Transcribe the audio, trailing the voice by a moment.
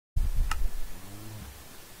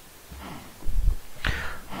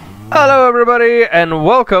Hello everybody, and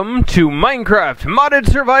welcome to Minecraft Modded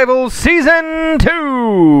Survival Season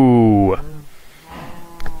 2!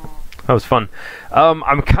 That was fun.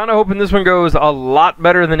 I'm kind of hoping this one goes a lot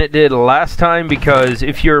better than it did last time, because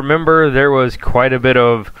if you remember, there was quite a bit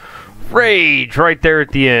of rage right there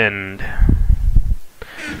at the end.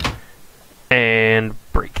 And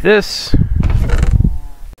break this.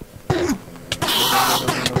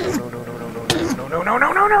 No.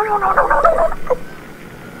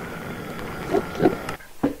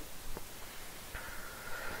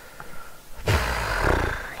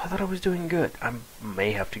 I thought I was doing good. I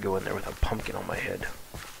may have to go in there with a pumpkin on my head.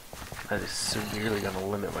 That is severely going to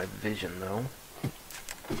limit my vision, though.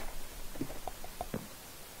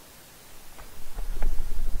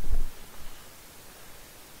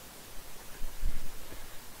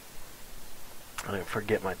 I didn't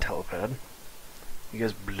forget my telepad. You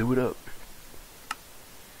guys blew it up.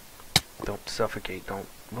 Don't suffocate, don't...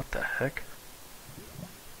 What the heck?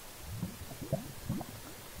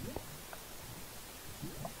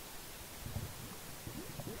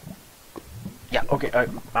 Yeah, okay,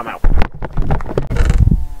 I'm out.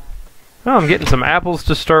 Oh, I'm getting some apples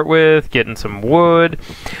to start with, getting some wood.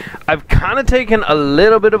 I've kind of taken a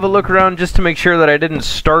little bit of a look around just to make sure that I didn't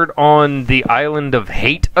start on the island of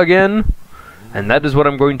hate again. And that is what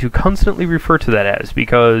I'm going to constantly refer to that as,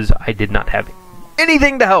 because I did not have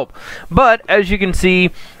anything to help. But, as you can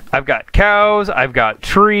see, I've got cows, I've got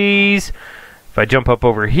trees. If I jump up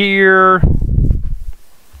over here,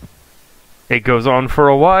 it goes on for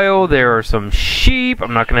a while. There are some sheep.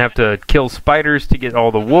 I'm not going to have to kill spiders to get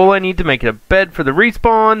all the wool I need to make a bed for the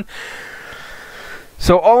respawn.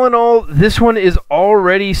 So all in all, this one is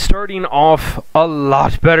already starting off a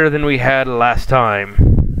lot better than we had last time.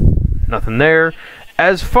 Nothing there.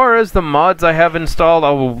 As far as the mods I have installed, I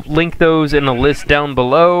will link those in a list down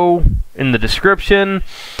below in the description.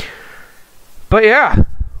 But yeah,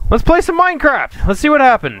 let's play some Minecraft. Let's see what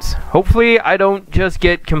happens. Hopefully I don't just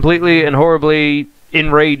get completely and horribly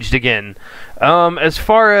enraged again. As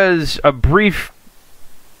far as a brief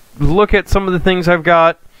look at some of the things I've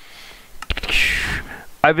got,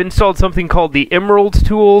 I've installed something called the Emeralds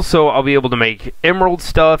tool, so I'll be able to make emerald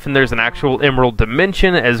stuff, and there's an actual emerald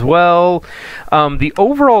dimension as well. The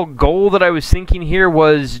overall goal that I was thinking here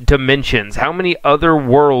was dimensions. How many other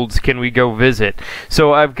worlds can we go visit?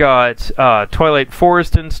 So I've got Twilight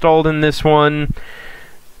Forest installed in this one.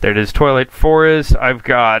 There it is, Twilight Forest. I've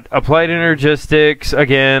got Applied Energistics,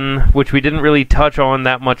 again, which we didn't really touch on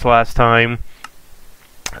that much last time.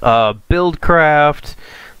 BuildCraft,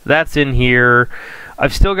 that's in here.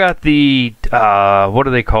 I've still got the, what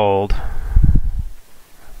are they called?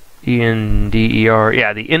 ENDER.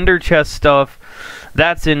 Yeah, the Ender chest stuff.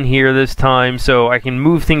 That's in here this time, so I can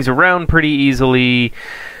move things around pretty easily.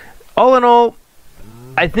 All in all,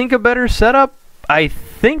 I think a better setup. I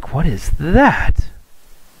think, what is that?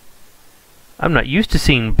 I'm not used to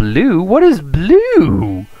seeing blue. What is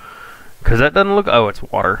blue? Because that doesn't look, oh, it's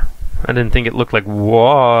water. I didn't think it looked like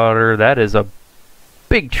water. That is a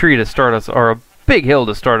big tree to start us, or a big hill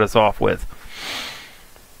to start us off with.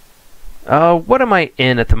 What am I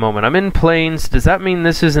in at the moment? I'm in plains. Does that mean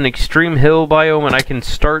this is an extreme hill biome and I can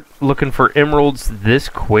start looking for emeralds this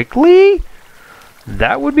quickly?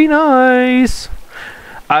 That would be nice.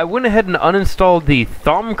 I went ahead and uninstalled the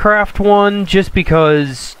Thaumcraft one just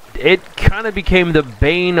because it kind of became the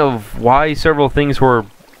bane of why several things were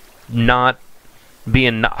not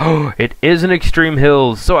being oh, it is an extreme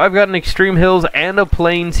hills. So I've got an extreme hills and a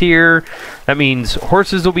plains here. That means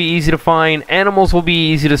horses will be easy to find, animals will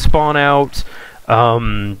be easy to spawn out.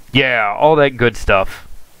 Yeah, all that good stuff.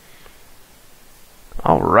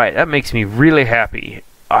 Alright, that makes me really happy.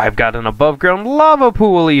 I've got an above ground lava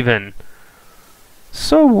pool even.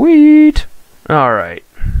 Sweet. Alright.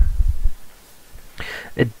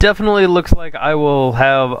 It definitely looks like I will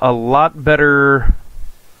have a lot better,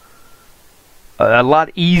 a lot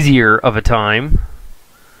easier of a time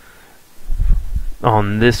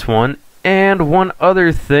on this one. And one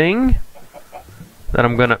other thing that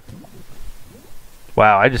I'm gonna...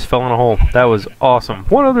 Wow, I just fell in a hole. That was awesome.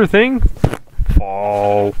 One other thing.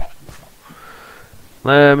 Fall.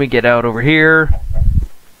 Let me get out over here.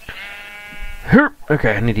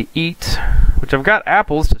 Okay, I need to eat, which I've got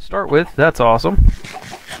apples to start with. That's awesome.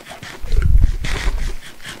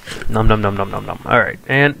 Nom nom nom nom nom nom. Alright,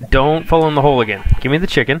 and don't fall in the hole again. Give me the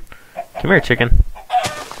chicken. Come here, chicken.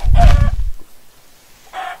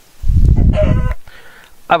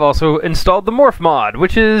 I've also installed the Morph mod,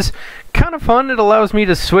 which is kind of fun. It allows me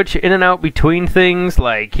to switch in and out between things,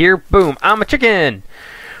 like here, boom, I'm a chicken!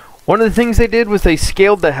 One of the things they did was they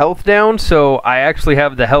scaled the health down, so I actually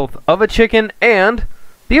have the health of a chicken and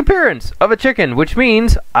the appearance of a chicken, which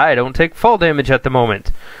means I don't take fall damage at the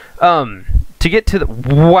moment. To get to the...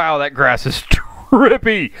 Wow, that grass is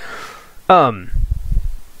trippy!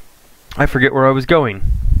 I forget where I was going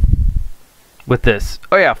with this.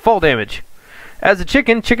 Oh yeah, fall damage. As a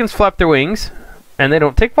chicken, chickens flap their wings, and they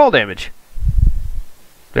don't take fall damage.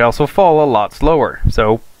 They also fall a lot slower,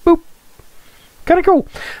 so, boop. Kinda cool.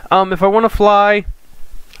 If I want to fly,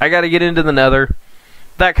 I gotta get into the nether.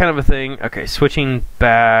 That kind of a thing. Okay, switching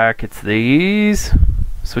back, it's these.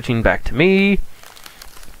 Switching back to me.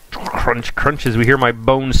 Crunch, crunch, as we hear my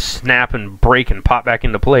bones snap and break and pop back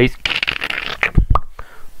into place.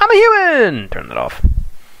 I'm a human! Turn that off.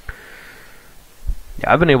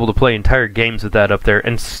 Yeah, I've been able to play entire games with that up there,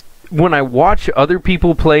 and when I watch other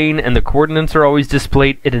people playing and the coordinates are always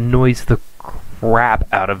displayed, it annoys the crap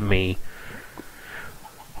out of me.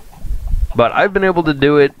 But I've been able to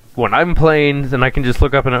do it when I'm playing, then I can just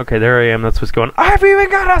look up and, okay, there I am, that's what's going on. I've even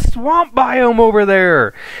got a swamp biome over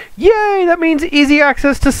there! Yay, that means easy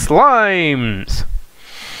access to slimes!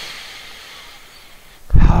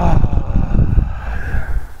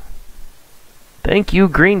 Thank you,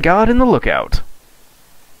 Green God in the Lookout.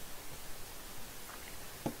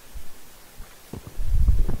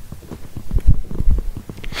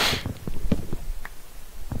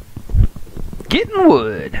 Getting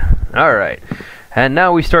wood. Alright. And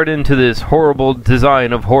now we start into this horrible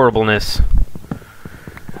design of horribleness.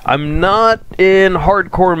 I'm not in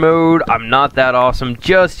hardcore mode. I'm not that awesome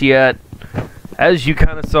just yet. As you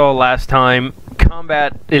kind of saw last time,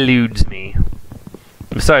 combat eludes me.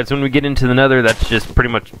 Besides, when we get into the nether, that's just pretty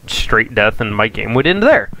much straight death, and my game would end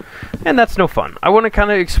there. And that's no fun. I want to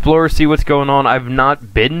kind of explore, see what's going on. I've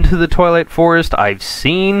not been to the Twilight Forest. I've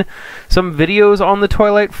seen some videos on the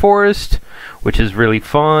Twilight Forest, which is really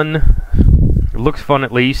fun. It looks fun,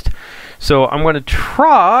 at least. So I'm going to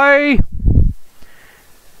try...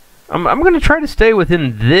 I'm going to try to stay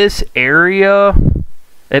within this area,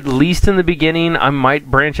 at least in the beginning. I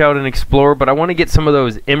might branch out and explore, but I want to get some of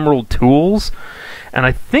those emerald tools. And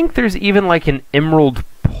I think there's even like an emerald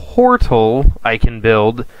portal I can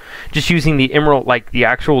build, just using the emerald, like the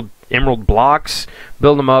actual emerald blocks,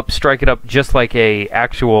 build them up, strike it up just like a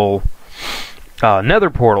actual nether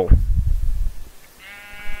portal.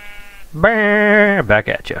 Back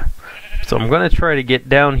at you. So I'm going to try to get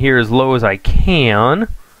down here as low as I can.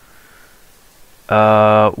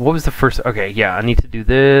 What was the first? Okay, yeah, I need to do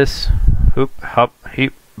this. Hoop, hop,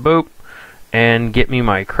 heap, boop. And get me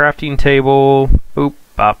my crafting table. Boop,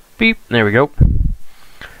 bop, beep. There we go.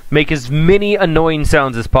 Make as many annoying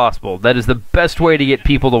sounds as possible. That is the best way to get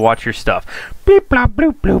people to watch your stuff. Beep, blop,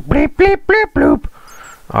 bloop, bloop, bleep, bleep, bleep, bloop.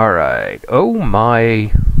 Alright. Oh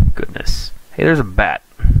my goodness. Hey, there's a bat.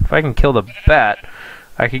 If I can kill the bat,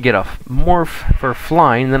 I could get a morph for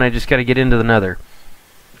flying, then I just gotta get into the nether.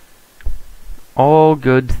 All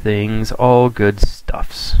good things, all good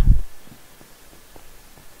stuffs.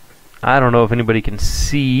 I don't know if anybody can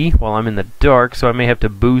see while I'm in the dark, so I may have to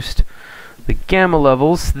boost the gamma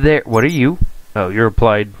levels there. What are you? Oh, you're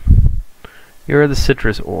applied. You're the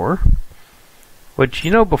citrus ore. Which, you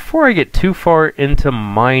know, before I get too far into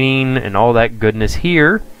mining and all that goodness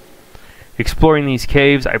here, exploring these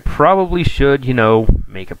caves, I probably should, you know,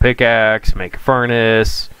 make a pickaxe, make a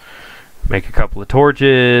furnace, make a couple of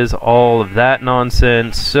torches, all of that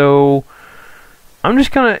nonsense. So, I'm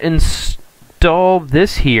just going to install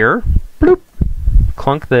this here. Bloop.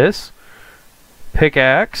 Clunk this.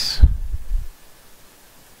 Pickaxe.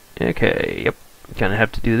 Okay, yep. Gonna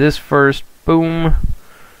have to do this first. Boom.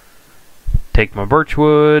 Take my birch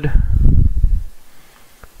wood.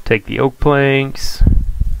 Take the oak planks.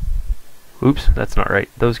 Oops, that's not right.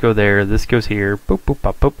 Those go there. This goes here. Boop, boop,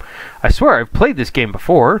 bop, boop. I swear I've played this game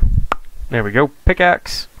before. There we go.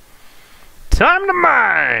 Pickaxe. Time to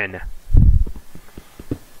mine!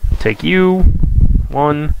 Take you.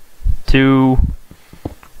 1, 2,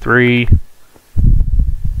 3.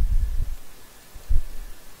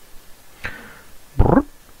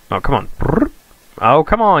 Oh, come on. Oh,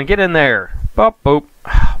 come on. Get in there. Boop, boop.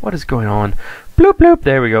 What is going on? Bloop, bloop.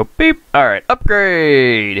 There we go. Beep. Alright,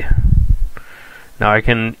 upgrade. Now I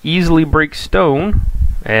can easily break stone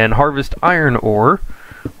and harvest iron ore,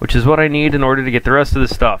 which is what I need in order to get the rest of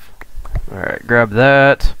the stuff. Alright, grab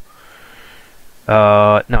that.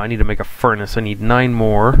 No, I need to make a furnace. I need 9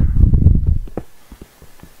 more.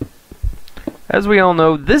 As we all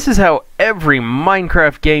know, this is how every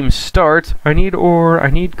Minecraft game starts. I need ore, I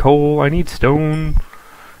need coal, I need stone.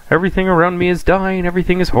 Everything around me is dying,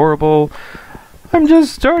 everything is horrible. I'm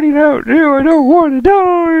just starting out new, I don't want to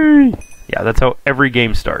die! Yeah, that's how every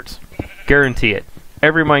game starts. Guarantee it.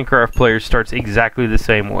 Every Minecraft player starts exactly the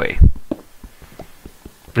same way.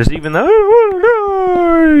 There's even the...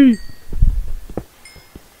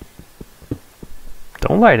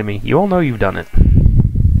 Don't lie to me. You all know you've done it.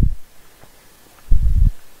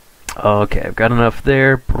 Okay, I've got enough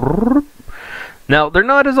there. Now, they're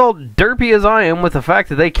not as all derpy as I am with the fact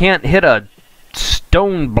that they can't hit a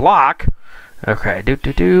stone block. Okay,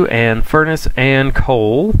 and furnace and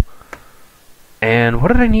coal. And what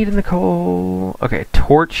did I need in the coal? Okay,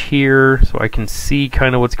 torch here so I can see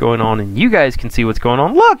kind of what's going on and you guys can see what's going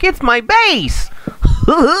on. Look, it's my base!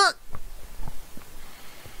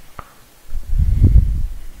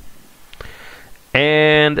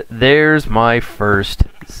 And there's my first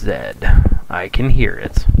Z. I can hear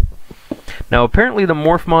it. Now, apparently the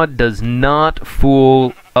Morph mod does not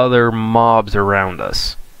fool other mobs around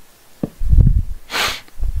us.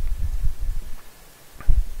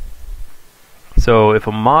 So if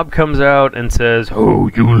a mob comes out and says, "Oh,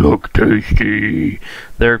 you look tasty,"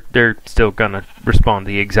 they're still gonna respond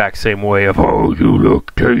the exact same way of, "Oh, you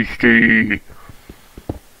look tasty."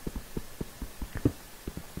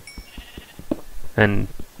 And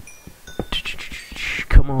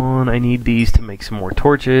come on, I need these to make some more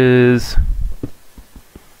torches.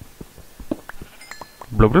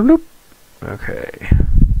 Bloop, bloop, bloop. Okay.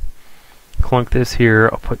 Clunk this here.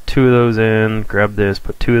 I'll put 2 of those in. Grab this,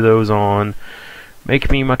 put 2 of those on.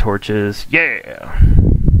 Make me my torches. Yeah!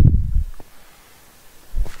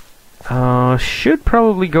 Should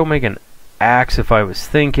probably go make an axe if I was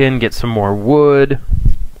thinking. Get some more wood.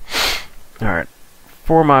 Alright.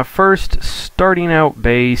 For my first starting out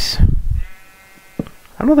base,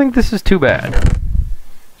 I don't think this is too bad.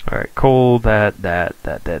 Alright, coal, that,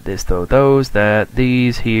 this, though, those, that,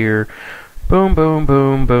 these here. Boom, boom,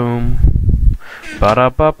 boom, boom.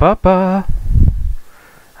 Ba-da-ba-ba-ba.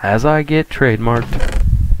 As I get trademarked.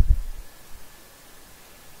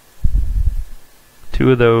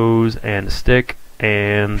 2 of those, and a stick,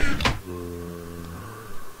 and...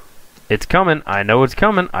 It's coming. I know it's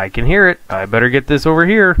coming. I can hear it. I better get this over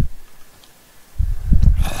here.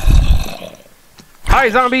 Hi,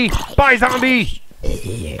 zombie! Bye, zombie!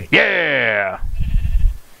 Yeah!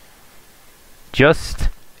 Just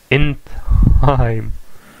in time.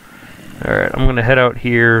 Alright, I'm gonna head out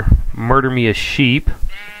here, murder me a sheep.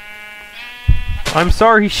 I'm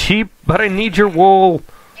sorry, sheep, but I need your wool.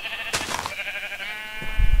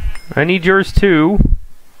 I need yours too.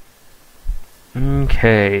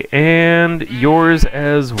 Okay, and yours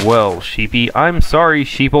as well, sheepy. I'm sorry,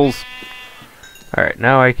 sheeples. Alright,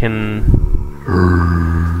 now I can...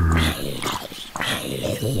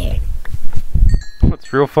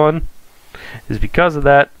 What's real fun is because of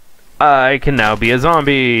that, I can now be a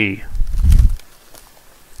zombie.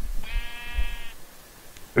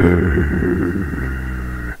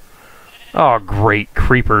 Oh, great,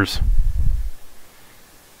 creepers.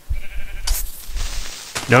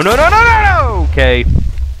 No, no, no, no, no, no! Okay.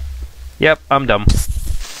 Yep, I'm dumb.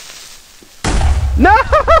 No!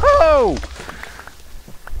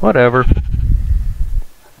 Whatever.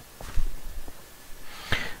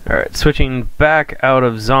 Alright, switching back out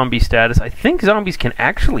of zombie status. I think zombies can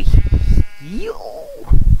actually heal.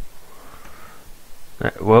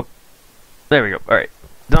 Right, whoop. There we go. Alright.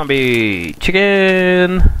 Zombie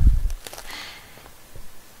chicken.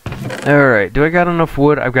 Alright, do I got enough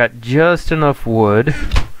wood? I've got just enough wood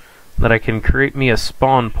that I can create me a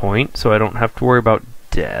spawn point so I don't have to worry about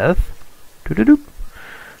death. Doo-doo-doo.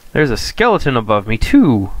 There's a skeleton above me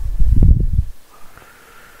too.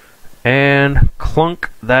 And clunk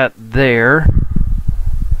that there.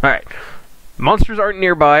 Alright. Monsters aren't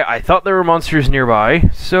nearby. I thought there were monsters nearby.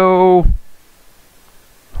 So,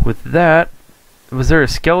 with that, was there a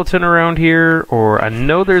skeleton around here? Or I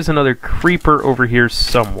know there's another creeper over here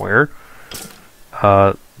somewhere.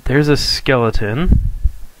 There's a skeleton.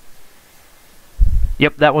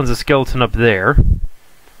 Yep, that one's a skeleton up there.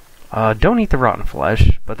 Don't eat the rotten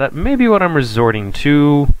flesh, but that may be what I'm resorting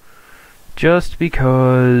to. Just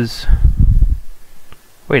because...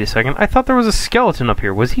 Wait a second, I thought there was a skeleton up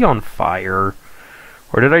here. Was he on fire?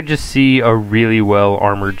 Or did I just see a really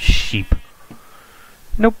well-armored sheep?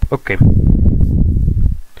 Nope, okay.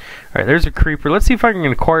 Alright, there's a creeper. Let's see if I can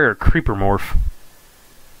acquire a creeper morph.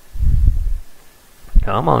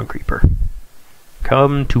 Come on, creeper.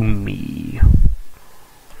 Come to me.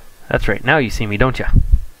 That's right, now you see me, don't ya?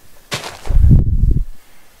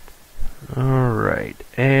 Alright,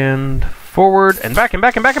 and forward, and back, and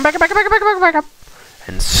back, and back, and back, and back, and back, and back, and back, and back up.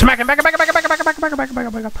 And smack, and back, and back, and back, and back, and back, and back, and back, and back,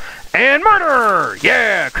 and back, and back, and back, and murder!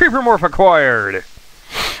 Yeah, creeper morph acquired.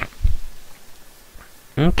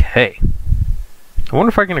 Okay. I wonder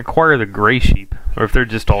if I can acquire the gray sheep, or if they're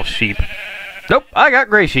just all sheep. Nope, I got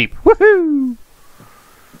gray sheep. Woohoo!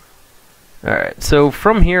 Alright, so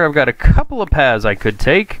from here I've got a couple of paths I could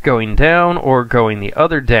take, going down or going the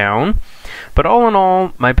other down. But all in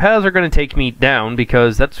all, my paths are going to take me down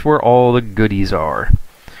because that's where all the goodies are.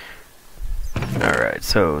 Alright,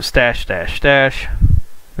 so stash, stash, stash.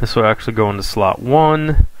 This will actually go into slot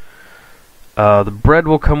 1. The bread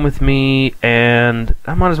will come with me, and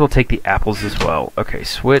I might as well take the apples as well. Okay,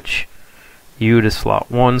 switch you to slot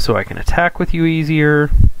 1 so I can attack with you easier.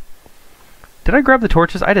 Did I grab the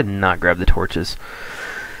torches? I did not grab the torches.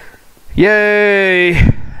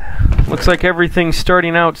 Yay! Looks like everything's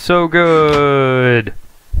starting out so good.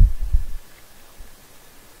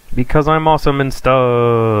 Because I'm awesome and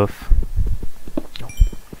stuff.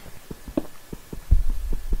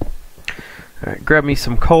 Alright, grab me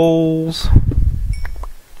some coals.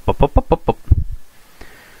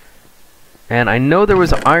 And I know there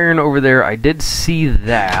was iron over there. I did see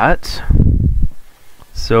that.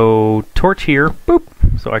 So, torch here.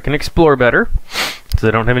 Boop. So I can explore better. So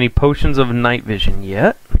I don't have any potions of night vision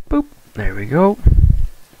yet. Boop. There we go.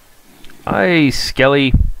 Hi,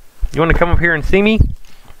 Skelly. You want to come up here and see me?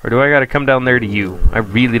 Or do I gotta come down there to you? I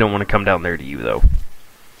really don't want to come down there to you, though.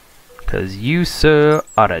 Because you, sir,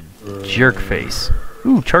 are a jerk face.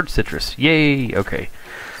 Ooh, charged citrus. Yay. Okay.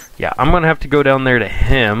 Yeah, I'm going to have to go down there to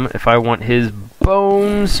him if I want his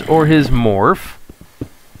bones or his morph.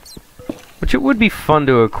 Which it would be fun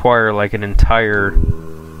to acquire, like, an entire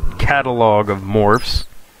catalog of morphs.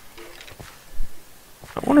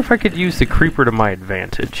 I wonder if I could use the creeper to my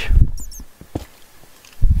advantage.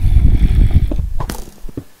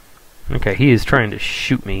 Okay, he is trying to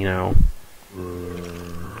shoot me now.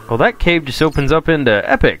 Well, that cave just opens up into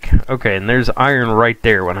epic. Okay, and there's iron right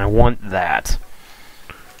there when I want that.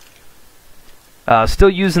 Still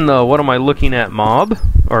using the what am I looking at mod.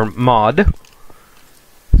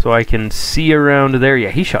 So I can see around there. Yeah,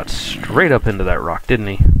 he shot straight up into that rock, didn't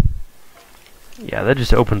he? Yeah, that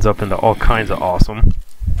just opens up into all kinds of awesome.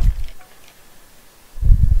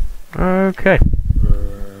 Okay.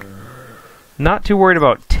 Not too worried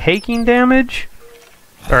about taking damage.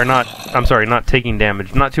 Or not, I'm sorry, not taking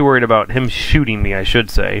damage. Not too worried about him shooting me, I should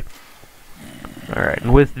say. Alright,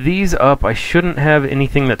 and with these up, I shouldn't have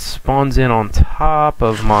anything that spawns in on top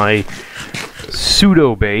of my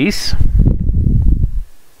pseudo base.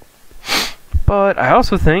 But I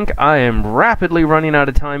also think I am rapidly running out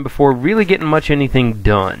of time before really getting much anything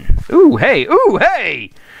done. Ooh, hey! Ooh,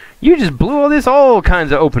 hey! You just blew all this all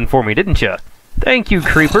kinds of open for me, didn't ya? Thank you,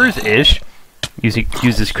 creepers-ish.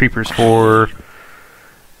 Uses creepers for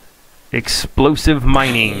explosive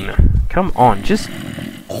mining. Come on, just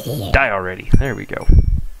die already. There we go.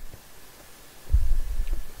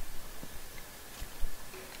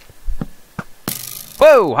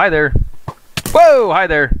 Whoa, hi there. Whoa, hi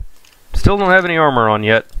there. Still don't have any armor on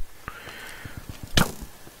yet.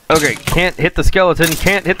 Okay, can't hit the skeleton,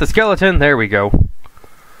 can't hit the skeleton. There we go.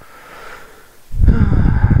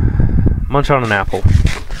 Munch on an apple.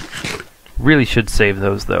 Really should save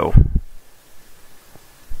those, though.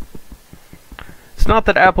 It's not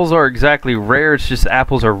that apples are exactly rare, it's just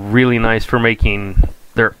apples are really nice for making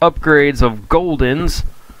their upgrades of goldens,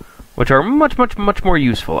 which are much, much, much more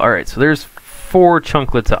useful. Alright, so there's 4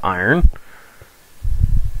 chunklets of iron.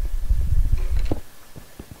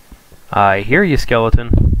 I hear you,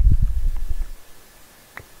 skeleton.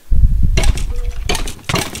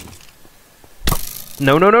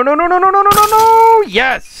 No, no, no, no, no, no, no, no, no, no, no!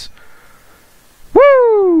 Yes!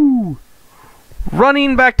 Woo!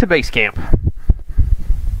 Running back to base camp.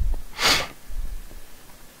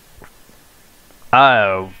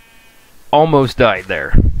 I almost died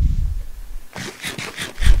there.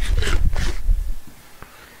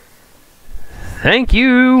 Thank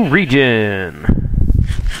you, region.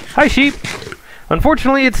 Hi, sheep.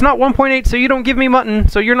 Unfortunately, it's not 1.8, so you don't give me mutton,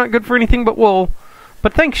 so you're not good for anything but wool.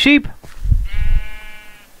 But thanks, sheep.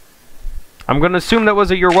 I'm going to assume that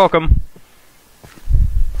was a you're welcome.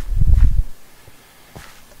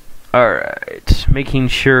 Alright, making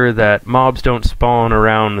sure that mobs don't spawn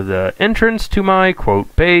around the entrance to my,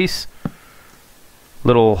 quote, base.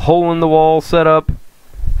 Little hole in the wall setup.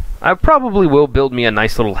 I probably will build me a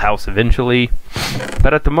nice little house eventually.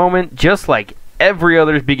 But at the moment, just like every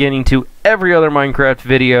other's beginning to every other Minecraft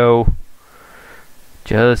video,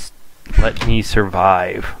 just let me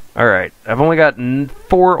survive. Alright, I've only got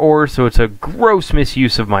 4 ore, so it's a gross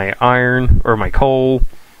misuse of my iron, or my coal.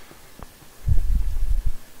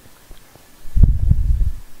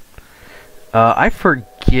 I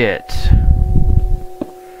forget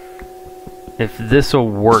if this'll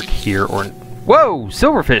work here or... Whoa!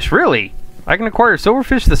 Silverfish, really? I can acquire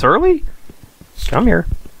silverfish this early? Come here.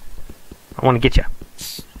 I want to get you.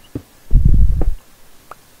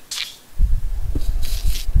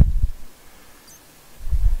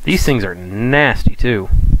 These things are nasty, too.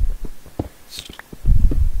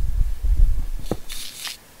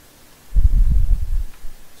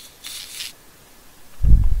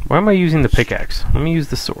 Why am I using the pickaxe? Let me use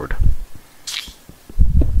the sword.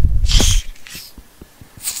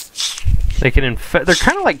 They can infest... They're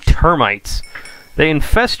kind of like termites. They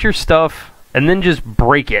infest your stuff and then just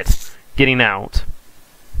break it, getting out.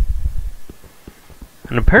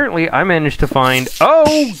 And apparently I managed to find...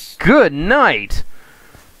 Oh, good night!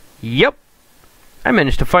 Yep. I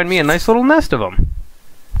managed to find me a nice little nest of them.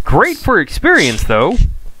 Great for experience, though.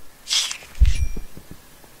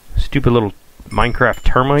 Stupid little Minecraft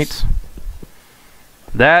termites.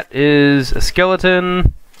 That is a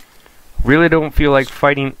skeleton. Really don't feel like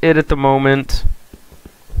fighting it at the moment.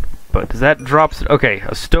 But does that drop... Okay,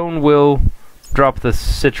 a stone will drop the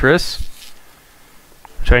citrus,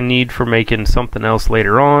 which I need for making something else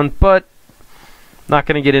later on, but not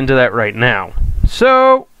going to get into that right now.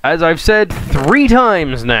 So, as I've said 3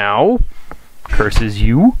 times now, curses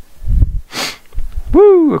you.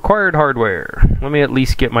 Woo! Acquired hardware. Let me at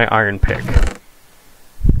least get my iron pick.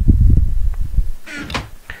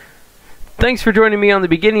 Thanks for joining me on the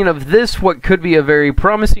beginning of this, what could be a very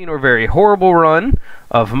promising or very horrible run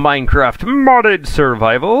of Minecraft Modded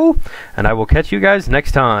Survival, and I will catch you guys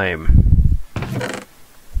next time.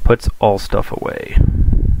 Puts all stuff away,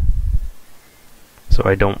 so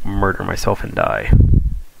I don't murder myself and die.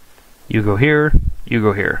 You go here, you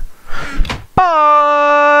go here.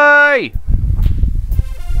 Bye!